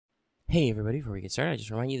Hey everybody, before we get started, I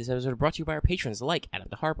just remind you this episode is brought to you by our patrons like Adam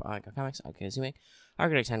the Harp, Icon Comics, Zume,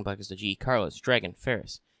 Architect Hand Black is the G, Carlos, Dragon,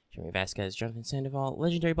 Ferris, Jeremy Vasquez, Jonathan Sandoval,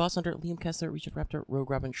 Legendary Boss Hunter, Liam Kessler, Richard Raptor, Rogue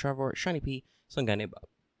Robin, Charvor, Shiny P, Sun Guy named Bob,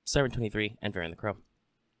 723, and Varian the Crow.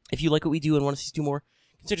 If you like what we do and want to see us do more,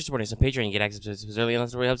 consider supporting us on Patreon and get access to episodes early, and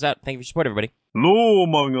that's what really helps out. Thank you for your support, everybody. ロー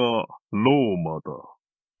マがローマだ。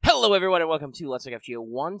 Hello everyone and welcome to Let's Talk FGO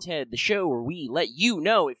Wanted, the show where we let you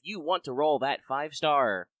know if you want to roll that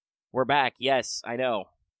 5-star. We're back, yes, I know.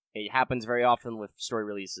 It happens very often with story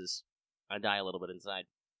releases. I die a little bit inside.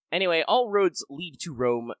 Anyway, all roads lead to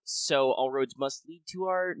Rome, so all roads must lead to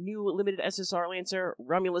our new limited SSR Lancer,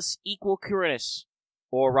 Romulus Quirinus.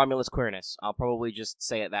 Or Romulus Quirinus. I'll probably just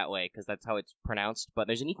say it that way, because that's how it's pronounced, but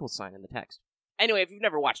there's an equal sign in the text. Anyway, if you've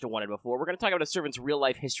never watched a Wanted before, we're going to talk about a servant's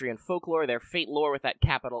real-life history and folklore, their fate lore with that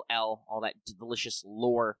capital L, all that delicious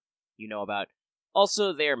lore you know about.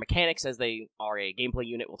 Also, their mechanics, as they are a gameplay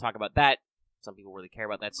unit. We'll talk about that. Some people really care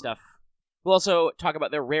about that stuff. We'll also talk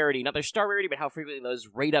about their rarity, not their star rarity, but how frequently those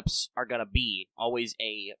rate-ups are going to be. Always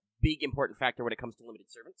a big important factor when it comes to limited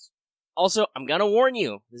servants. Also, I'm going to warn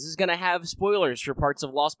you, this is going to have spoilers for parts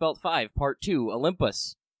of Lost Belt 5, Part 2,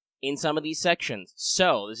 Olympus, in some of these sections.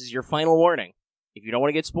 So, this is your final warning. If you don't want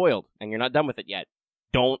to get spoiled, and you're not done with it yet,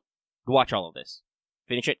 don't watch all of this.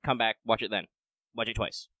 Finish it, come back, watch it then. Watch it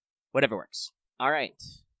twice. Whatever works. Alright,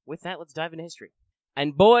 with that, let's dive into history.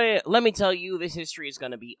 And boy, let me tell you, this history is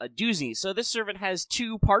going to be a doozy. So this servant has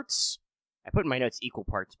 2 parts. I put in my notes equal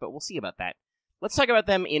parts, but we'll see about that. Let's talk about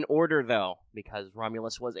them in order, though, because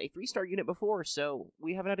Romulus was a 3-star unit before, so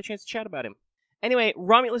we haven't had a chance to chat about him. Anyway,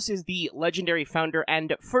 Romulus is the legendary founder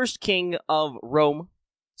and first king of Rome.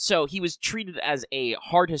 So he was treated as a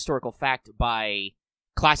hard historical fact by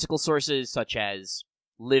classical sources such as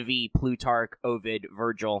Livy, Plutarch, Ovid,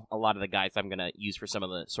 Virgil, a lot of the guys I'm going to use for some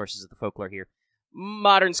of the sources of the folklore here.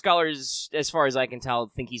 Modern scholars, as far as I can tell,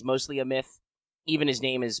 think he's mostly a myth. Even his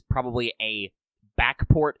name is probably a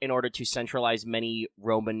backport in order to centralize many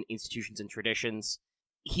Roman institutions and traditions.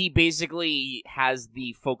 He basically has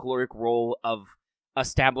the folkloric role of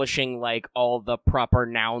establishing, like, all the proper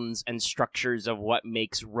nouns and structures of what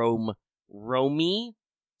makes Rome Romy.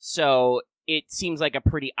 So it seems like a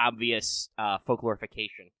pretty obvious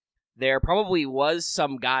folklorification. There probably was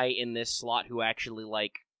some guy in this slot who actually,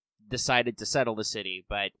 like, decided to settle the city,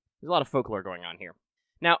 but there's a lot of folklore going on here.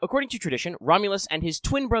 Now, according to tradition, Romulus and his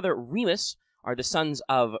twin brother Remus are the sons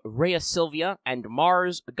of Rhea Silvia and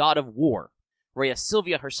Mars, god of war. Rhea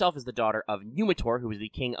Silvia herself is the daughter of Numitor, who was the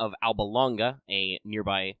king of Alba Longa, a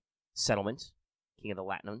nearby settlement, king of the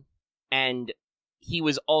Latinum. And he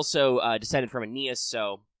was also descended from Aeneas,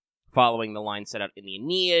 so following the line set out in the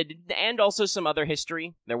Aeneid, and also some other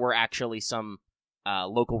history. There were actually some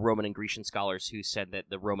local Roman and Grecian scholars who said that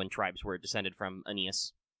the Roman tribes were descended from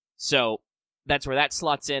Aeneas. So that's where that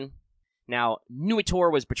slots in. Now, Numitor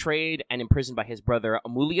was betrayed and imprisoned by his brother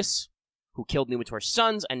Amulius, who killed Numitor's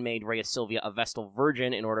sons and made Rhea Silvia a Vestal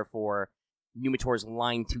virgin in order for Numitor's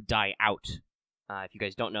line to die out. If you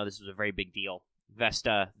guys don't know, this was a very big deal.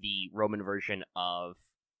 Vesta, the Roman version of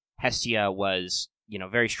Hestia, was,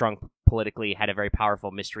 very strong politically, had a very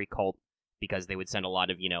powerful mystery cult, because they would send a lot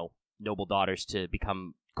of, noble daughters to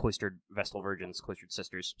become cloistered Vestal virgins, cloistered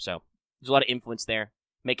sisters. So there's a lot of influence there.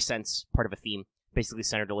 Makes sense, part of a theme. Basically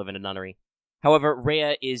sent her to live in a nunnery. However,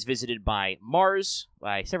 Rhea is visited by Mars,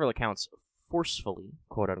 by several accounts, forcefully,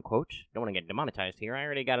 quote-unquote. Don't want to get demonetized here, I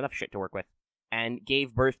already got enough shit to work with. And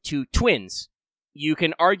gave birth to twins. You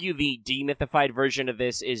can argue the demythified version of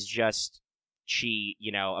this is just she,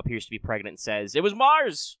 appears to be pregnant and says, "It was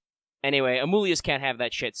Mars!" Anyway, Amulius can't have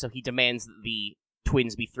that shit, so he demands that the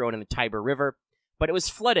twins be thrown in the Tiber River. But it was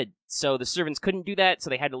flooded, so the servants couldn't do that, so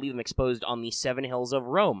they had to leave them exposed on the 7 hills of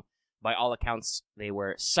Rome. By all accounts, they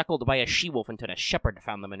were suckled by a she-wolf until a shepherd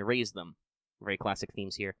found them and raised them. Very classic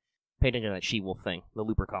themes here. Pay attention to that she-wolf thing, the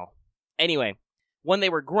looper call. Anyway, when they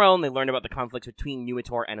were grown, they learned about the conflicts between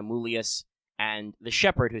Numitor and Amulius, and the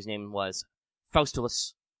shepherd, whose name was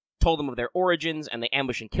Faustulus, told them of their origins, and they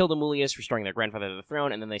ambushed and killed Amulius, restoring their grandfather to the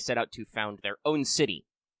throne, and then they set out to found their own city.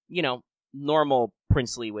 Normal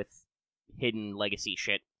princely with hidden legacy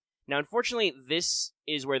shit. Now, unfortunately, this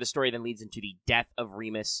is where the story then leads into the death of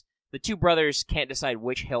Remus. The 2 brothers can't decide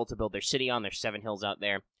which hill to build their city on. There's 7 hills out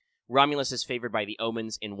there. Romulus is favored by the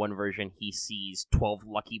omens. In one version, he sees 12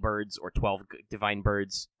 lucky birds, or 12 divine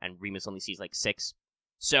birds, and Remus only sees, 6.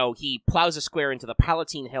 So he plows a square into the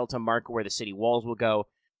Palatine Hill to mark where the city walls will go.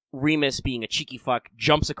 Remus, being a cheeky fuck,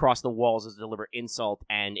 jumps across the walls as a deliberate insult,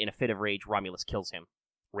 and in a fit of rage, Romulus kills him.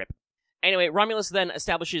 Rip. Anyway, Romulus then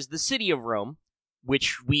establishes the city of Rome,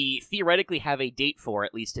 which we theoretically have a date for,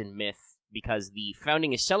 at least in myth, because the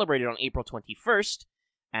founding is celebrated on April 21st,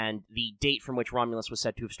 and the date from which Romulus was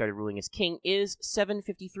said to have started ruling as king is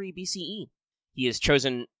 753 BCE. He is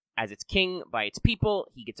chosen as its king by its people,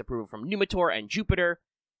 he gets approval from Numitor and Jupiter,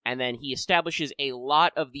 and then he establishes a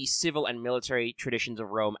lot of the civil and military traditions of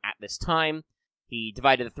Rome at this time. He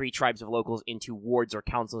divided the 3 tribes of locals into wards or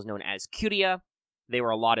councils known as curia. They were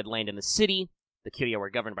allotted land in the city. The curia were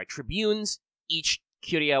governed by tribunes. Each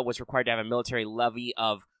curia was required to have a military levy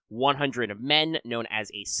of 100 men, known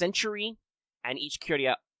as a century, and each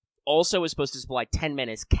curia also was supposed to supply 10 men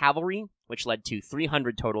as cavalry, which led to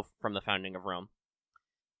 300 total from the founding of Rome.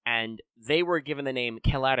 And they were given the name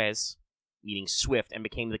celeres, meaning swift, and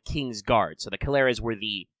became the king's guard. So the celeres were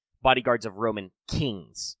the bodyguards of Roman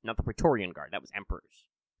kings, not the Praetorian Guard. That was emperors.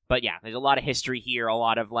 But yeah, there's a lot of history here, a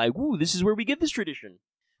lot of like, ooh, this is where we get this tradition.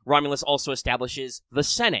 Romulus also establishes the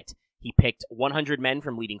Senate. He picked 100 men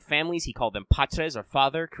from leading families. He called them patres, or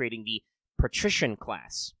father, creating the patrician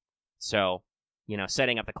class. So,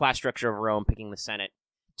 setting up the class structure of Rome, picking the Senate.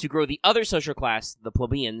 To grow the other social class, the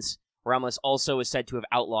plebeians, Romulus also is said to have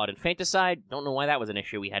outlawed infanticide. Don't know why that was an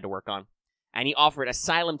issue we had to work on. And he offered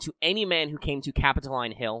asylum to any man who came to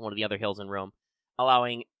Capitoline Hill, one of the other hills in Rome,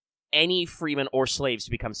 allowing any freemen or slaves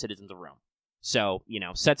to become citizens of Rome. So,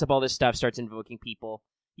 sets up all this stuff, starts invoking people.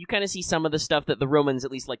 You kind of see some of the stuff that the Romans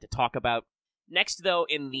at least like to talk about. Next, though,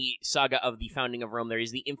 in the saga of the founding of Rome, there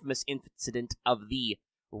is the infamous incident of the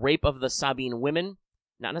rape of the Sabine women.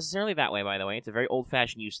 Not necessarily that way, by the way. It's a very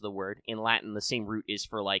old-fashioned use of the word. In Latin, the same root is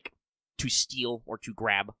for, to steal or to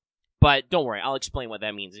grab. But don't worry, I'll explain what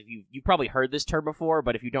that means. You've probably heard this term before,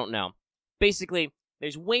 but if you don't know. Basically,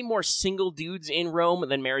 there's way more single dudes in Rome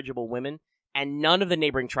than marriageable women, and none of the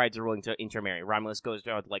neighboring tribes are willing to intermarry. Romulus goes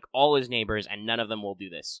down with, all his neighbors, and none of them will do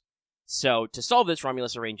this. So, to solve this,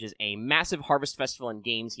 Romulus arranges a massive harvest festival and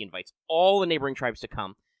games. He invites all the neighboring tribes to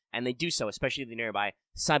come, and they do so, especially the nearby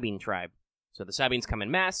Sabine tribe. So the Sabines come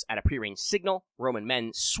in mass. At a prearranged signal, Roman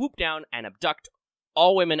men swoop down and abduct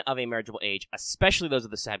all women of a marriageable age, especially those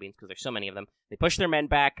of the Sabines, because there's so many of them. They push their men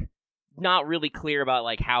back. Not really clear about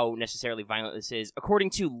how necessarily violent this is. According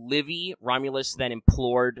to Livy, Romulus then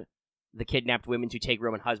implored the kidnapped women to take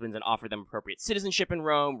Roman husbands and offer them appropriate citizenship in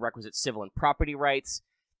Rome, requisite civil and property rights.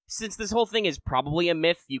 Since this whole thing is probably a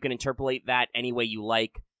myth, you can interpolate that any way you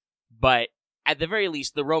like. But at the very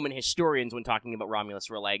least, the Roman historians, when talking about Romulus,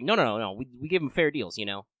 were like, no, we gave him fair deals,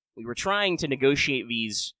 We were trying to negotiate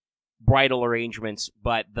these bridal arrangements,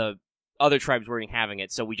 but the other tribes weren't having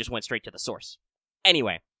it, so we just went straight to the source.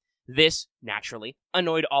 Anyway, this, naturally,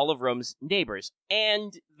 annoyed all of Rome's neighbors,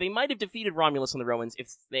 and they might have defeated Romulus and the Romans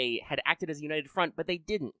if they had acted as a united front, but they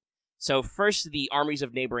didn't. So first, the armies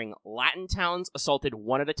of neighboring Latin towns assaulted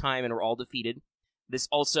one at a time and were all defeated. This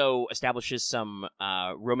also establishes some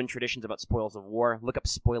Roman traditions about spoils of war. Look up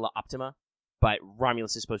Spoila Optima, but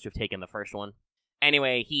Romulus is supposed to have taken the first one.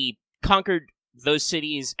 Anyway, he conquered those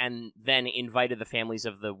cities and then invited the families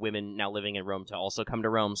of the women now living in Rome to also come to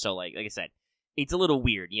Rome. So, like I said, it's a little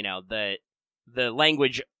weird, the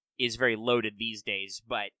language is very loaded these days,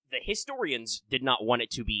 but the historians did not want it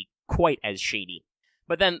to be quite as shady.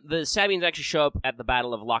 But then the Sabines actually show up at the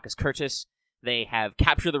Battle of Lacus Curtis. They have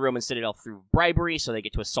captured the Roman citadel through bribery, so they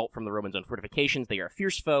get to assault from the Romans on fortifications. They are a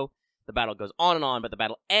fierce foe. The battle goes on and on, but the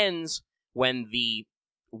battle ends when the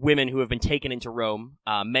women who have been taken into Rome,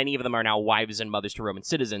 many of them are now wives and mothers to Roman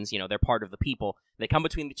citizens, they're part of the people. They come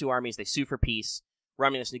between the two armies, they sue for peace.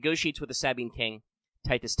 Romulus negotiates with the Sabine king,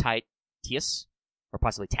 Titus Tatius, or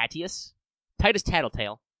possibly Tatius, Titus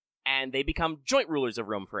Tattletale, and they become joint rulers of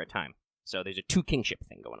Rome for a time. So there's a two-kingship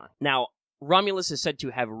thing going on. Now, Romulus is said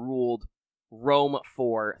to have ruled Rome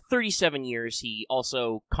for 37 years. He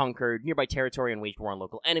also conquered nearby territory and waged war on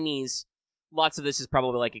local enemies. Lots of this is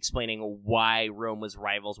probably explaining why Rome was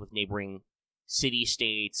rivals with neighboring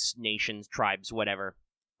city-states, nations, tribes, whatever.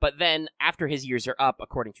 But then, after his years are up,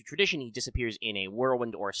 according to tradition, he disappears in a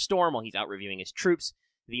whirlwind or a storm while he's out reviewing his troops.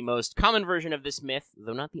 The most common version of this myth,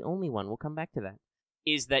 though not the only one, we'll come back to that,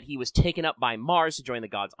 is that he was taken up by Mars to join the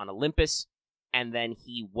gods on Olympus, and then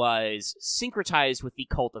he was syncretized with the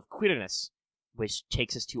cult of Quirinus, which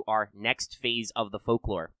takes us to our next phase of the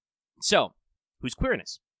folklore. So, who's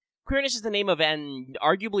Quirinus? Quirinus is the name of an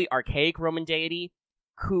arguably archaic Roman deity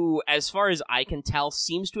who, as far as I can tell,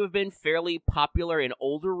 seems to have been fairly popular in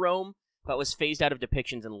older Rome, but was phased out of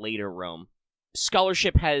depictions in later Rome.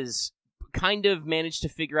 Scholarship has kind of managed to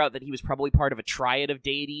figure out that he was probably part of a triad of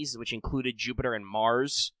deities, which included Jupiter and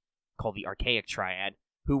Mars, called the Archaic Triad,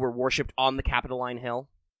 who were worshipped on the Capitoline Hill.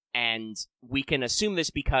 And we can assume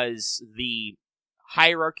this because the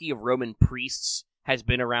hierarchy of Roman priests has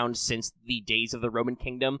been around since the days of the Roman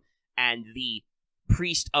kingdom, and the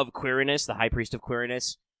priest of Quirinus, the high priest of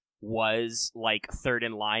Quirinus, was like third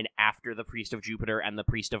in line after the priest of Jupiter and the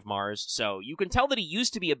priest of Mars. So you can tell that he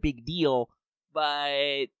used to be a big deal,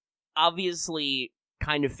 but obviously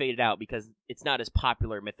kind of faded out because it's not as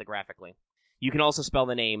popular mythographically. You can also spell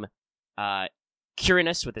the name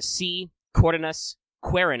Quirinus with a C, Quirinus,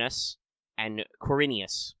 and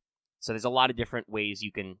Quirinius. So there's a lot of different ways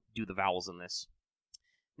you can do the vowels in this.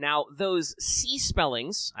 Now, those C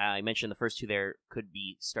spellings, I mentioned the first two there could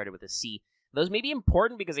be started with a C. Those may be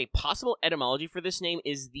important because a possible etymology for this name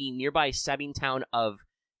is the nearby Sabine town of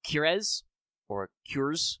Cures, or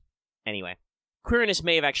Cures. Anyway, Quirinus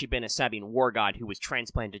may have actually been a Sabine war god who was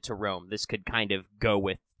transplanted to Rome. This could kind of go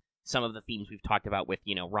with some of the themes we've talked about with,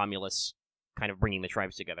 Romulus kind of bringing the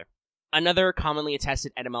tribes together. Another commonly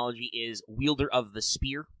attested etymology is wielder of the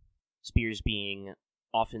spear. Spears being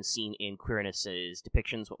often seen in Quirinus's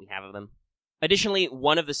depictions, what we have of them. Additionally,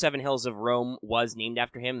 one of the 7 hills of Rome was named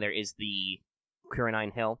after him. There is the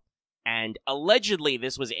Quirinine Hill. And allegedly,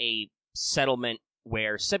 this was a settlement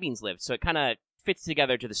where Sabines lived, so it kind of fits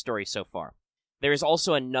together to the story so far. There is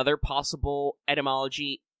also another possible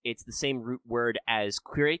etymology. It's the same root word as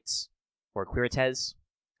quirites, or quirites.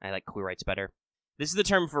 I like quirites better. This is the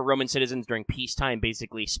term for Roman citizens during peacetime,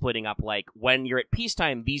 basically splitting up, like, when you're at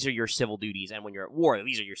peacetime, these are your civil duties, and when you're at war,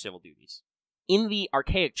 these are your civil duties. In the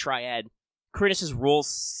archaic triad, Quirinus's role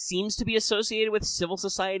seems to be associated with civil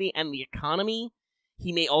society and the economy.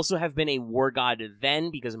 He may also have been a war god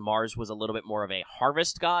then, because Mars was a little bit more of a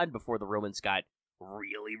harvest god before the Romans got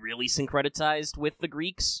really, really syncretized with the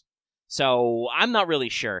Greeks. So, I'm not really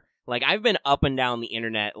sure. Like, I've been up and down the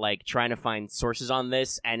internet, like, trying to find sources on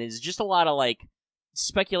this, and it's just a lot of, like,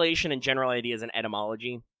 speculation and general ideas and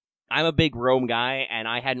etymology. I'm a big Rome guy, and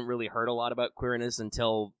I hadn't really heard a lot about Quirinus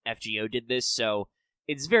until FGO did this, so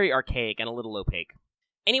it's very archaic and a little opaque.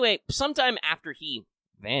 Anyway, sometime after he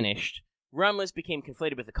vanished, Romulus became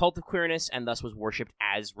conflated with the cult of Quirinus, and thus was worshipped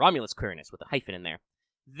as Romulus Quirinus, with a hyphen in there.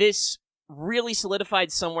 This really solidified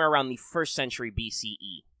somewhere around the 1st century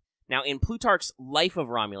BCE. Now, in Plutarch's Life of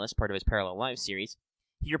Romulus, part of his Parallel Lives series,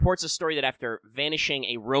 he reports a story that after vanishing,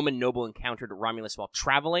 a Roman noble encountered Romulus while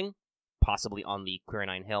traveling, possibly on the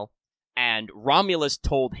Quirinine Hill, and Romulus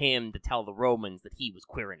told him to tell the Romans that he was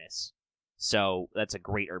Quirinus. So, that's a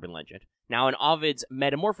great urban legend. Now, in Ovid's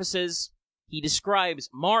Metamorphoses, he describes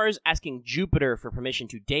Mars asking Jupiter for permission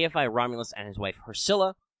to deify Romulus and his wife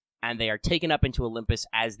Hyrsila, and they are taken up into Olympus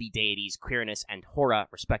as the deities Quirinus and Hora,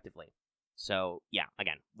 respectively. So, yeah,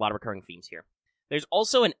 again, a lot of recurring themes here. There's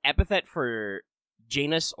also an epithet for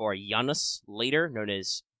Janus or Janus later, known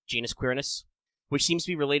as Janus Quirinus, which seems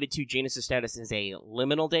to be related to Janus' status as a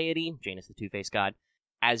liminal deity, Janus the two-faced god,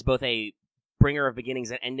 as both a bringer of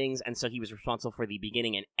beginnings and endings, and so he was responsible for the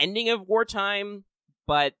beginning and ending of wartime,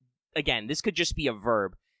 but again, this could just be a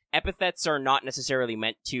verb. Epithets are not necessarily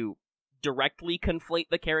meant to directly conflate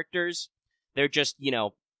the characters, they're just,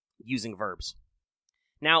 using verbs.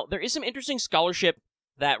 Now, there is some interesting scholarship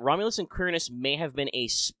that Romulus and Quirinus may have been a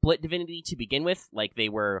split divinity to begin with, like they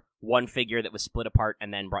were one figure that was split apart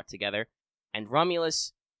and then brought together, and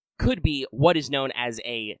Romulus could be what is known as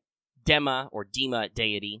a Dema or Dema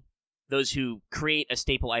deity, those who create a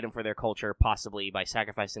staple item for their culture, possibly by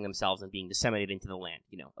sacrificing themselves and being disseminated into the land,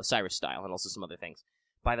 Osiris style, and also some other things.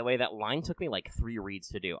 By the way, that line took me like 3 reads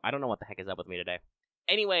to do. I don't know what the heck is up with me today.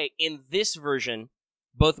 Anyway, in this version,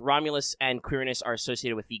 both Romulus and Quirinus are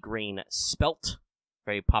associated with the grain spelt,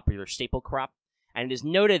 very popular staple crop, and it is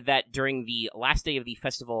noted that during the last day of the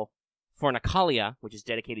festival Fornicalia, which is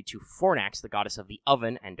dedicated to Fornax, the goddess of the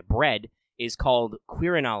oven and bread, is called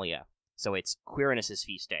Quirinalia. So it's Quirinus'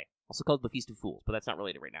 feast day, also called the Feast of Fools, but that's not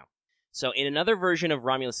related right now. So in another version of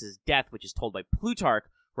Romulus' death, which is told by Plutarch,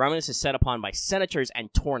 Romulus is set upon by senators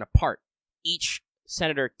and torn apart. Each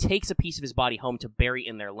senator takes a piece of his body home to bury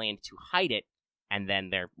in their land to hide it, and then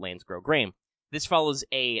their lands grow grain. This follows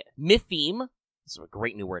a mytheme. This is a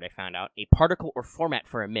great new word I found out. A particle or format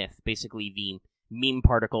for a myth, basically the meme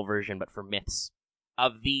particle version, but for myths,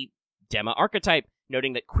 of the Dema archetype,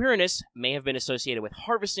 noting that Quirinus may have been associated with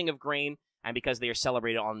harvesting of grain, and because they are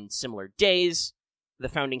celebrated on similar days, the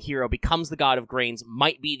founding hero becomes the god of grains,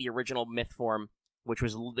 might be the original myth form, which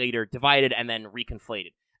was later divided and then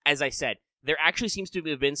reconflated. As I said, there actually seems to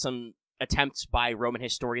have been some attempts by Roman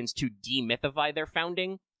historians to demythify their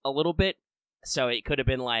founding a little bit. So it could have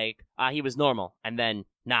been like, he was normal, and then,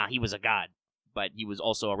 he was a god. But he was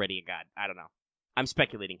also already a god. I don't know. I'm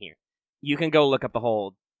speculating here. You can go look up the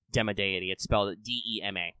whole Dema deity. It's spelled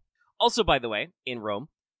D-E-M-A. Also, by the way, in Rome,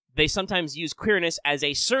 they sometimes use Quirinus as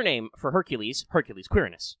a surname for Hercules, Hercules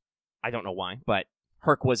Quirinus. I don't know why, but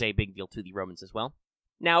Herc was a big deal to the Romans as well.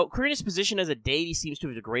 Now, Quirinus' position as a deity seems to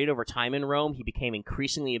have degraded over time in Rome. He became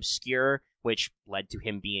increasingly obscure, which led to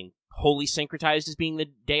him being wholly syncretized as being the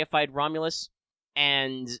deified Romulus.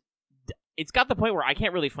 And it's got the point where I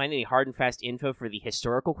can't really find any hard and fast info for the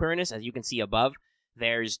historical Quirinus, as you can see above.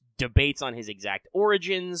 There's debates on his exact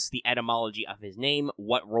origins, the etymology of his name,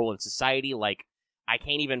 what role in society. Like, I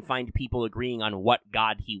can't even find people agreeing on what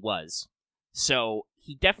god he was. So,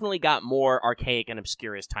 he definitely got more archaic and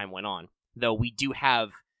obscure as time went on. Though we do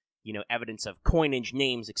have, evidence of coinage,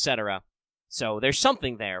 names, etc. So there's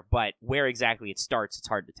something there, but where exactly it starts, it's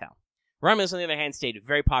hard to tell. Romulus, on the other hand, stayed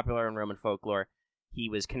very popular in Roman folklore. He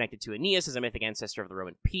was connected to Aeneas as a mythic ancestor of the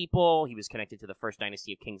Roman people. He was connected to the first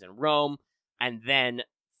dynasty of kings in Rome. And then,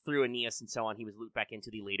 through Aeneas and so on, he was looped back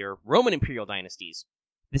into the later Roman imperial dynasties.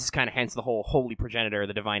 This is kind of hence the whole holy progenitor,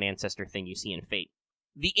 the divine ancestor thing you see in Fate.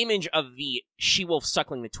 The image of the she-wolf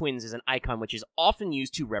suckling the twins is an icon which is often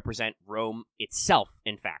used to represent Rome itself,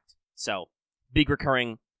 in fact. So, big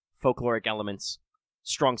recurring folkloric elements,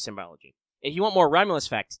 strong symbology. If you want more Romulus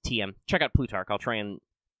facts, TM, check out Plutarch. I'll try and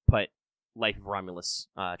put Life of Romulus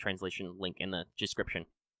translation link in the description.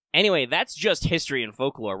 Anyway, that's just history and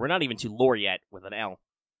folklore. We're not even to lore yet, with an L.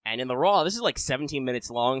 And in the Raw, this is like 17 minutes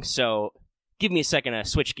long, so give me a second to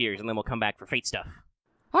switch gears, and then we'll come back for Fate stuff.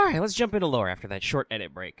 Alright, let's jump into lore after that short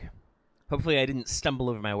edit break. Hopefully I didn't stumble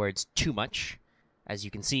over my words too much. As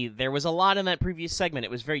you can see, there was a lot in that previous segment.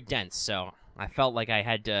 It was very dense, so I felt like I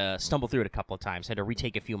had to stumble through it a couple of times. I had to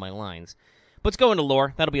retake a few of my lines. But let's go into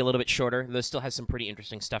lore. That'll be a little bit shorter, though it still has some pretty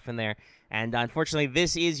interesting stuff in there. And unfortunately,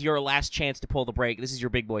 this is your last chance to pull the break. This is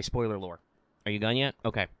your big boy spoiler lore. Are you done yet?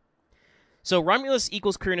 Okay. So Romulus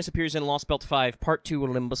equals Quirinus appears in Lost Belt 5, Part 2,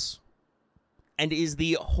 Olympus, and is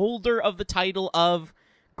the holder of the title of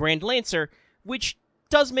Grand Lancer, which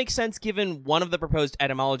does make sense given one of the proposed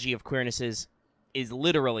etymology of Quirinus is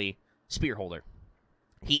literally spear holder.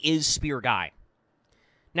 He is spear guy.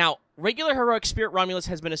 Now, regular heroic spirit Romulus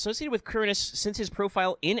has been associated with Quirinus since his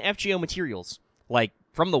profile in FGO materials, like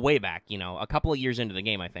from the way back, a couple of years into the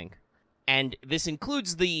game, I think. And this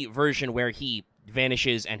includes the version where he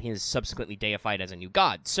vanishes and is subsequently deified as a new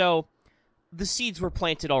god. So, the seeds were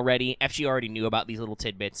planted already. FGO already knew about these little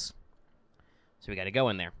tidbits. So we gotta go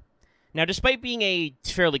in there. Now, despite being a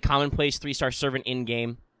fairly commonplace 3-star servant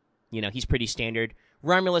in-game, he's pretty standard,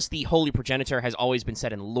 Romulus, the Holy Progenitor, has always been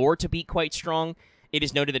said in lore to be quite strong. It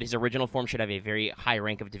is noted that his original form should have a very high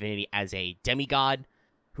rank of divinity as a demigod,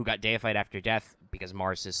 who got deified after death, because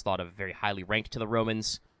Mars is thought of very highly ranked to the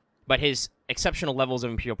Romans. But his exceptional levels of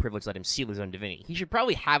imperial privilege let him seal his own divinity. He should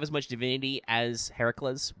probably have as much divinity as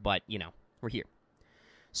Heracles, but, we're here.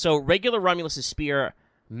 So, regular Romulus' spear,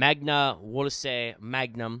 Magna Volusse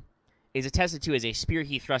Magnum, is attested to as a spear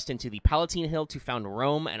he thrust into the Palatine Hill to found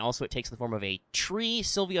Rome, and also it takes the form of a tree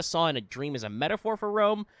Sylvia saw in a dream as a metaphor for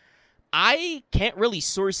Rome. I can't really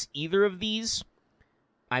source either of these.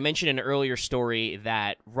 I mentioned in an earlier story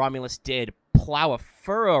that Romulus did plow a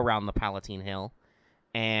furrow around the Palatine Hill,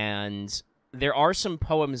 and there are some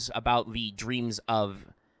poems about the dreams of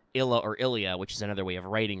Illa or Ilia, which is another way of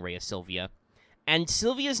writing Rhea Silvia. And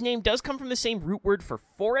Silvia's name does come from the same root word for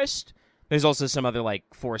forest. There's also some other,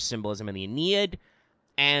 forest symbolism in the Aeneid.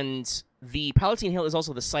 And the Palatine Hill is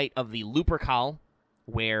also the site of the Lupercal,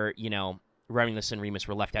 where, Romulus and Remus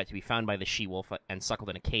were left out to be found by the she-wolf and suckled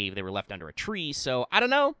in a cave. They were left under a tree, so I don't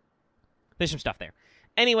know. There's some stuff there.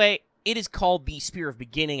 Anyway, it is called the Spear of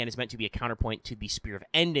Beginning and is meant to be a counterpoint to the Spear of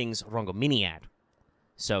Endings, Rongominiad.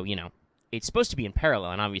 So, it's supposed to be in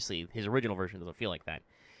parallel, and obviously his original version doesn't feel like that.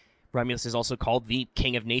 Romulus is also called the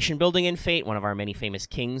King of Nation Building in Fate, one of our many famous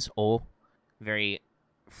kings. Oh, very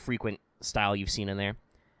frequent style you've seen in there.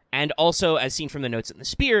 And also, as seen from the notes in the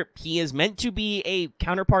Spear, he is meant to be a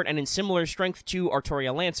counterpart and in similar strength to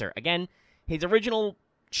Artoria Lancer. Again, his original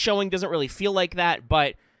showing doesn't really feel like that,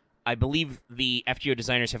 but I believe the FGO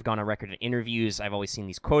designers have gone on record in interviews. I've always seen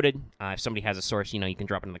these quoted. If somebody has a source, you can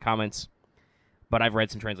drop it in the comments. But I've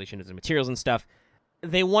read some translations and materials and stuff.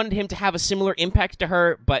 They wanted him to have a similar impact to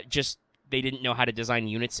her, but just they didn't know how to design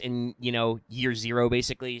units in, year 0,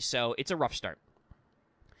 basically, so it's a rough start.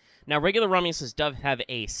 Now, regular Romulus does have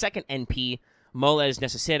a second NP, Moles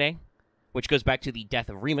Necessere, which goes back to the death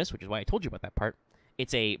of Remus, which is why I told you about that part.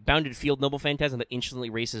 It's a bounded field noble phantasm that instantly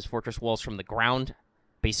raises fortress walls from the ground,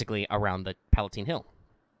 basically around the Palatine Hill.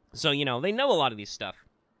 So, they know a lot of these stuff.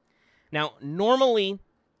 Now, normally,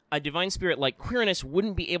 a divine spirit like Quirinus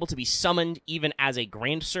wouldn't be able to be summoned even as a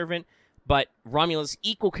grand servant, but Romulus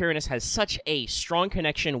equal Quirinus has such a strong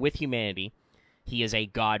connection with humanity. He is a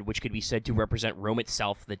god which could be said to represent Rome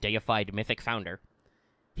itself, the deified mythic founder.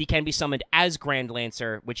 He can be summoned as Grand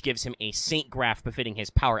Lancer, which gives him a saint graph befitting his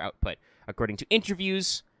power output. According to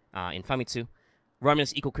interviews in Famitsu,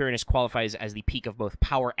 Romulus Quirinus qualifies as the peak of both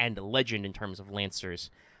power and legend in terms of Lancers.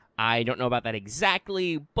 I don't know about that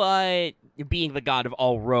exactly, but being the god of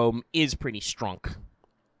all Rome is pretty strong.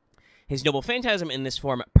 His noble phantasm in this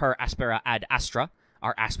form, per aspera ad astra,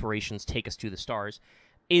 our aspirations take us to the stars,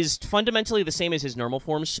 is fundamentally the same as his normal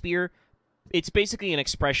form spear. It's basically an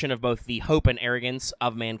expression of both the hope and arrogance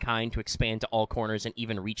of mankind to expand to all corners and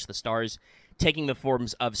even reach the stars, taking the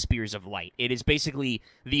forms of spears of light. It is basically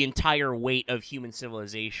the entire weight of human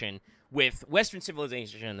civilization, with Western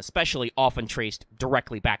civilization especially often traced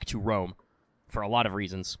directly back to Rome, for a lot of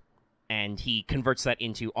reasons. And he converts that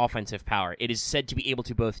into offensive power. It is said to be able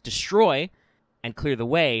to both destroy and clear the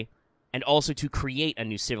way, and also to create a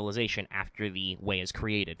new civilization after the way is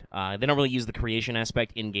created. They don't really use the creation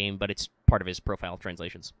aspect in-game, but it's part of his profile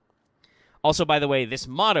translations. Also, by the way, this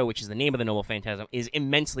motto, which is the name of the Noble Phantasm, is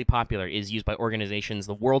immensely popular, is used by organizations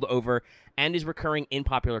the world over, and is recurring in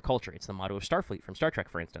popular culture. It's the motto of Starfleet from Star Trek,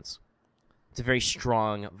 for instance. It's a very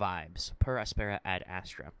strong vibes. Per aspera ad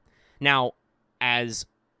astra. Now, as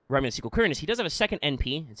Romulus Quirinus, he does have a second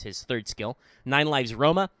NP. It's his third skill. 9 Lives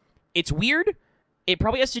Roma. It's weird. It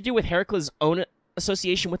probably has to do with Heracles' own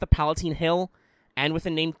association with the Palatine Hill and with the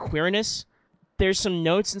name Quirinus. There's some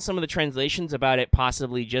notes in some of the translations about it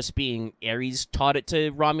possibly just being Ares taught it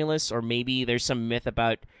to Romulus, or maybe there's some myth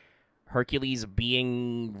about Hercules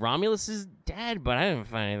being Romulus's dad, but I didn't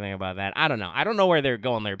find anything about that. I don't know. I don't know where they're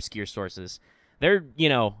going, their obscure sources. They're,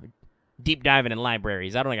 deep diving in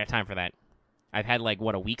libraries. I don't got time for that. I've had,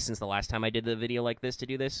 a week since the last time I did the video like this to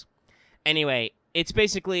do this. Anyway, it's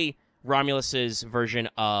basically Romulus's version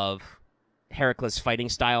of Heracles' fighting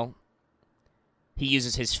style. He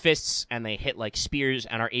uses his fists, and they hit like spears,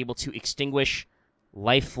 and are able to extinguish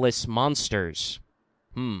lifeless monsters.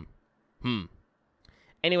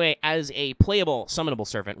 Anyway, as a playable, summonable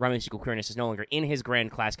servant, Romulus Quirinus is no longer in his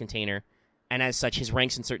Grand Class container, and as such, his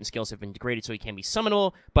ranks and certain skills have been degraded so he can be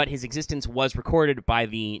summonable, but his existence was recorded by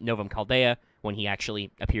the Novum Chaldea when he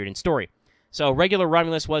actually appeared in story. So, regular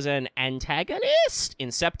Romulus was an antagonist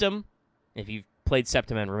in Septum. If you've played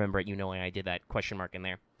Septum and remember it, you know why I did that question mark in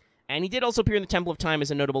there. And he did also appear in the Temple of Time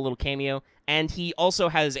as a notable little cameo, and he also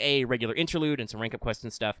has a regular interlude and some rank-up quests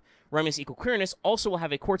and stuff. Romulus Quirinus also will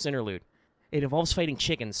have a quartz interlude. It involves fighting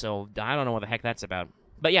chickens, so I don't know what the heck that's about.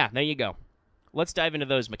 But yeah, there you go. Let's dive into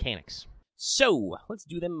those mechanics. So, let's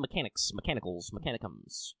do them mechanicals,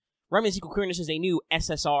 mechanicums. Romulus Quirinus is a new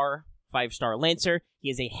SSR 5-star Lancer. He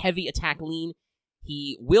is a heavy attack lean.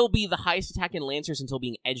 He will be the highest attack in Lancers until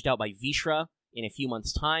being edged out by Vishra in a few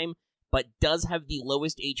months' time, but does have the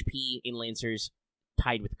lowest HP in Lancers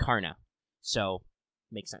tied with Karna. So,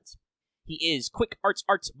 makes sense. He is quick arts,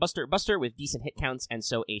 buster with decent hit counts, and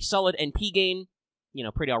so a solid NP gain.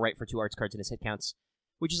 Pretty alright for 2 arts cards in his hit counts,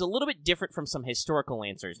 which is a little bit different from some historical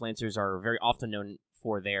Lancers. Lancers are very often known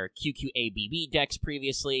for their QQABB decks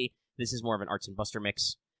previously. This is more of an arts and buster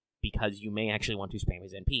mix, because you may actually want to spam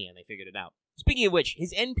his NP, and they figured it out. Speaking of which,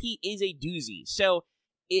 his NP is a doozy. So,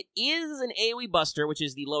 it is an AoE buster, which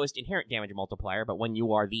is the lowest inherent damage multiplier, but when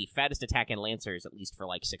you are the fattest attack in Lancers, at least for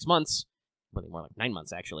 6 months, really more like 9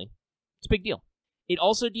 months actually, it's a big deal. It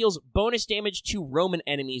also deals bonus damage to Roman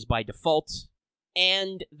enemies by default,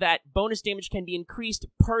 and that bonus damage can be increased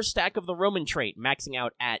per stack of the Roman trait, maxing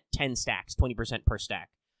out at 10 stacks, 20% per stack.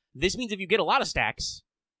 This means if you get a lot of stacks,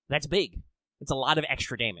 that's big. It's a lot of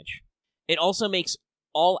extra damage. It also makes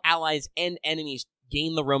all allies and enemies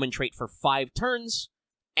gain the Roman trait for 5 turns,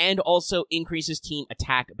 and also increases team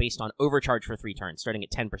attack based on overcharge for 3 turns, starting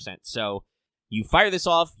at 10%. So, you fire this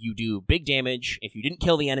off, you do big damage. If you didn't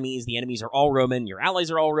kill the enemies are all Roman, your allies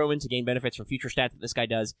are all Roman to gain benefits from future stats that this guy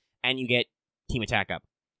does, and you get team attack up.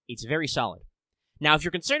 It's very solid. Now, if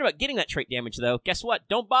you're concerned about getting that trait damage, though, guess what?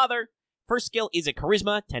 Don't bother! First skill is a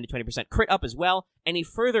Charisma, 10 to 20% crit up as well, and a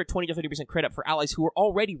further 20 to 30% crit up for allies who are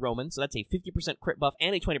already Roman, so that's a 50% crit buff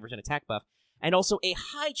and a 20% attack buff, and also a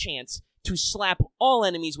high chance to slap all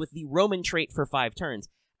enemies with the Roman trait for 5 turns.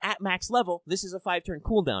 At max level, this is a 5-turn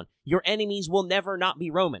cooldown. Your enemies will never not be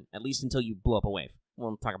Roman, at least until you blow up a wave.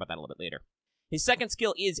 We'll talk about that a little bit later. His second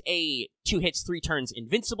skill is a 2 hits, 3 turns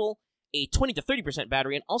invincible, a 20 to 30%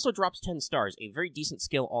 battery, and also drops 10 stars, a very decent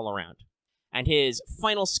skill all around. And his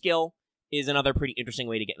final skill is another pretty interesting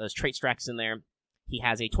way to get those trait stacks in there. He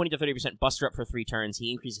has a 20 to 30% buster up for 3 turns,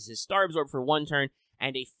 he increases his star absorb for 1 turn,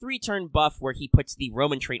 and a 3-turn buff where he puts the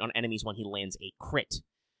Roman trait on enemies when he lands a crit.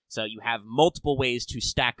 So you have multiple ways to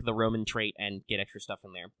stack the Roman trait and get extra stuff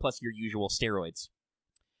in there, plus your usual steroids.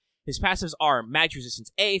 His passives are Magic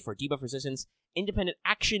Resistance A for debuff resistance, Independent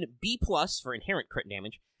Action B+, for inherent crit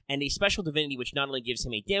damage, and a special divinity which not only gives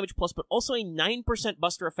him a damage plus, but also a 9%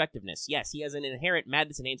 buster effectiveness. Yes, he has an inherent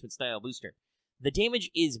Madness Enhancement style booster. The damage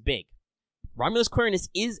is big. Romulus Quirinus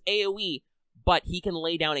is AoE, but he can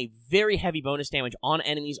lay down a very heavy bonus damage on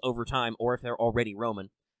enemies over time, or if they're already Roman.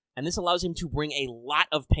 And this allows him to bring a lot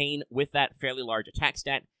of pain with that fairly large attack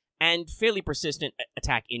stat, and fairly persistent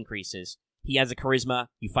attack increases. He has a charisma,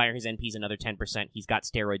 you fire his NPs another 10%, he's got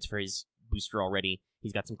steroids for his booster already,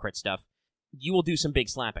 he's got some crit stuff. You will do some big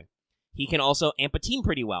slapping. He can also amp a team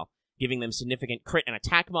pretty well, giving them significant crit and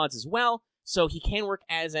attack mods as well, so he can work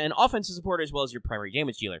as an offensive supporter as well as your primary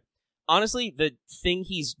damage dealer. Honestly, the thing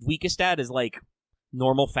he's weakest at is, like,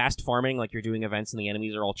 normal fast farming, like you're doing events and the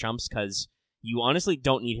enemies are all chumps, because you honestly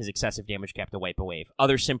don't need his excessive damage cap to wipe a wave.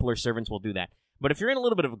 Other simpler servants will do that. But if you're in a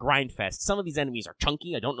little bit of a grind fest, some of these enemies are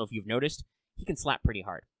chunky, I don't know if you've noticed, he can slap pretty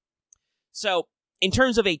hard. So, in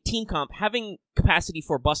terms of a team comp, having capacity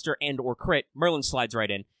for buster and or crit, Merlin slides right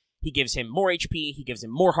in. He gives him more HP, he gives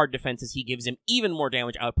him more hard defenses, he gives him even more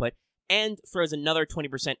damage output, and throws another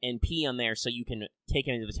 20% NP on there so you can take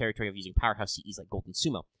him into the territory of using powerhouse CEs like Golden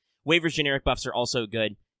Sumo. Waver's generic buffs are also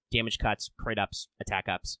good. Damage cuts, crit ups, attack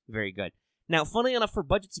ups, very good. Now, funnily enough, for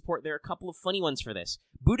budget support, there are a couple of funny ones for this.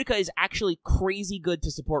 Boudica is actually crazy good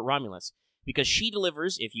to support Romulus, because she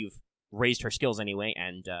delivers, if you've raised her skills anyway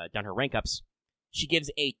and done her rank ups, she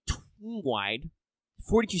gives a team-wide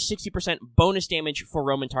 40-60% bonus damage for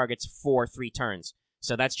Roman targets for 3 turns.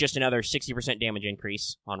 So that's just another 60% damage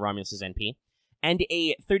increase on Romulus's NP, and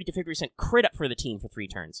a 30-50% crit up for the team for 3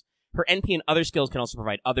 turns. Her NP and other skills can also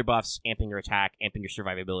provide other buffs, amping your attack, amping your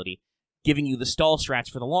survivability, giving you the stall strats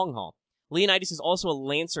for the long haul. Leonidas is also a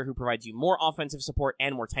Lancer who provides you more offensive support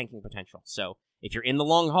and more tanking potential. So, if you're in the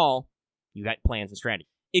long haul, you got plans and strategy.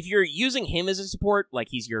 If you're using him as a support, like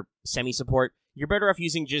he's your semi-support, you're better off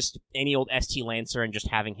using just any old ST Lancer and just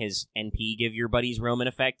having his NP give your buddies Roman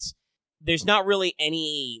effects. There's not really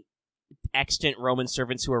any extant Roman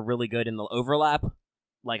servants who are really good in the overlap.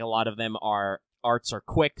 Like, a lot of them are arts are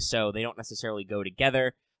quick, so they don't necessarily go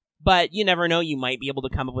together. But you never know, you might be able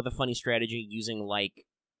to come up with a funny strategy using, like,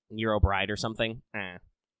 Nero Bride or something.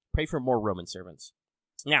 Pray for more Roman servants.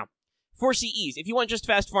 Now, for CEs, if you want just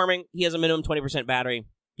fast farming, he has a minimum 20% battery.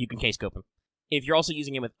 You can K-scope him. If you're also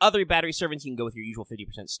using him with other battery servants, you can go with your usual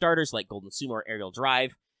 50% starters like Golden Sumo or Aerial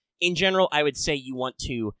Drive. In general, I would say you want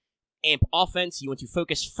to amp offense. You want to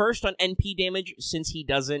focus first on NP damage, since he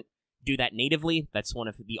doesn't do that natively. That's one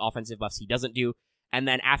of the offensive buffs he doesn't do. And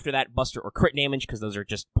then after that, buster or crit damage, because those are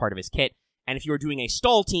just part of his kit. And if you're doing a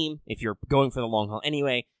stall team, if you're going for the long haul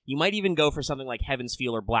anyway, you might even go for something like Heaven's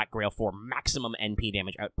Feel or Black Grail for maximum NP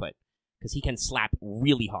damage output, because he can slap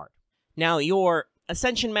really hard. Now, your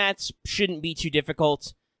Ascension mats shouldn't be too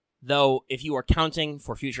difficult, though if you are counting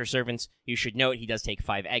for future servants, you should note he does take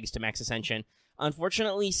 5 eggs to max Ascension.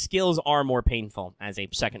 Unfortunately, skills are more painful as a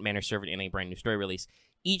second banner servant in a brand new story release.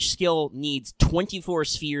 Each skill needs 24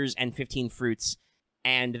 spheres and 15 fruits,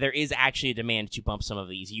 and there is actually a demand to bump some of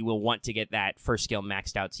these. You will want to get that first skill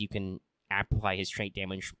maxed out so you can amplify his trait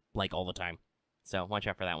damage, like, all the time. So, watch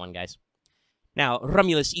out for that one, guys. Now,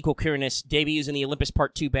 Romulus Quirinus debuts in the Olympus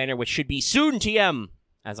Part 2 banner, which should be soon TM,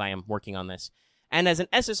 as I am working on this. And as an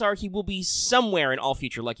SSR, he will be somewhere in all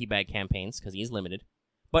future Lucky Bag campaigns, because he is limited.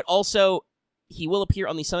 But also, he will appear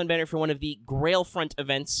on the Summon banner for one of the Grail Front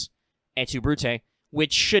events, Et tu Brute,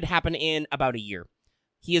 which should happen in about a year.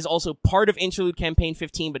 He is also part of Interlude Campaign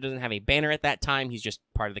 15, but doesn't have a banner at that time. He's just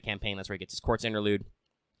part of the campaign. That's where he gets his Quartz Interlude.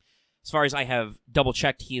 As far as I have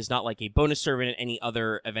double-checked, he is not like a bonus servant in any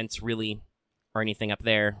other events, really, or anything up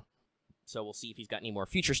there. So we'll see if he's got any more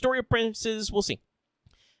future story appearances. We'll see.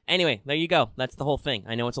 Anyway, there you go. That's the whole thing.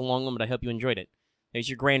 I know it's a long one, but I hope you enjoyed it. There's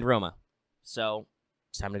your Grand Roma. So,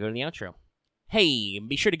 it's time to go to the outro. Hey,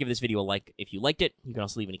 be sure to give this video a like if you liked it. You can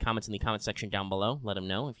also leave any comments in the comment section down below. Let them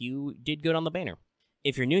know if you did good on the banner.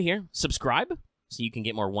 If you're new here, subscribe so you can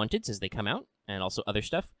get more Wanteds as they come out, and also other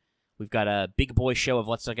stuff. We've got a big boy show of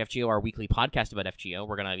Let's Talk FGO, our weekly podcast about FGO.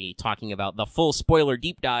 We're going to be talking about the full spoiler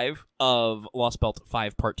deep dive of Lost Belt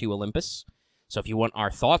 5 Part 2 Olympus. So if you want our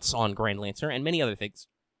thoughts on Grand Lancer and many other things,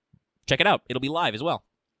 check it out. It'll be live as well.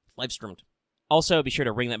 Live streamed. Also, be sure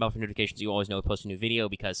to ring that bell for notifications so you always know we post a new video,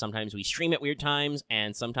 because sometimes we stream at weird times,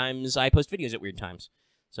 and sometimes I post videos at weird times.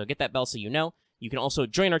 So get that bell so you know. You can also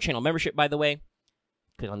join our channel membership, by the way.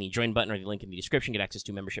 Click on the join button or the link in the description, get access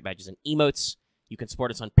to membership badges and emotes. You can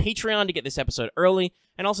support us on Patreon to get this episode early.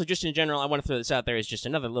 And also, just in general, I want to throw this out there as just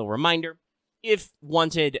another little reminder. If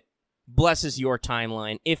Wanted blesses your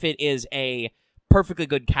timeline, if it is a perfectly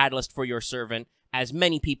good catalyst for your servant, as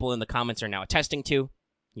many people in the comments are now attesting to,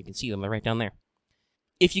 you can see them right down there.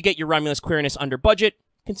 If you get your Romulus Quirinus under budget,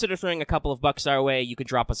 consider throwing a couple of bucks our way. You could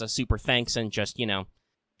drop us a super thanks and just,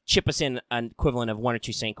 chip us in an equivalent of 1 or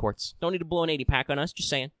 2 Saint Quartz. Don't need to blow an 80 pack on us, just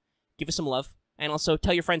saying. Give us some love. And also,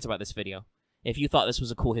 tell your friends about this video if you thought this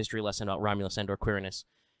was a cool history lesson about Romulus and/or Quirinus.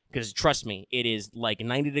 Because trust me, it is like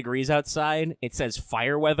 90 degrees outside. It says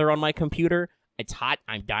fire weather on my computer. It's hot.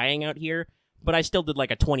 I'm dying out here. But I still did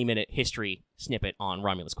like a 20-minute history snippet on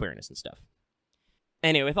Romulus Quirinus and stuff.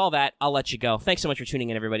 Anyway, with all that, I'll let you go. Thanks so much for tuning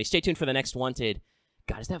in, everybody. Stay tuned for the next Wanted.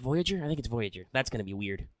 God, is that Voyager? I think it's Voyager. That's going to be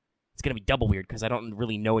weird. It's going to be double weird because I don't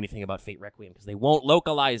really know anything about Fate Requiem because they won't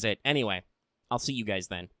localize it. Anyway, I'll see you guys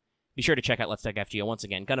then. Be sure to check out Let's Talk FGO once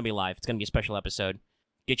again. Gonna be live. It's going to be a special episode.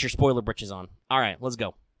 Get your spoiler britches on. All right, let's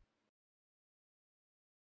go.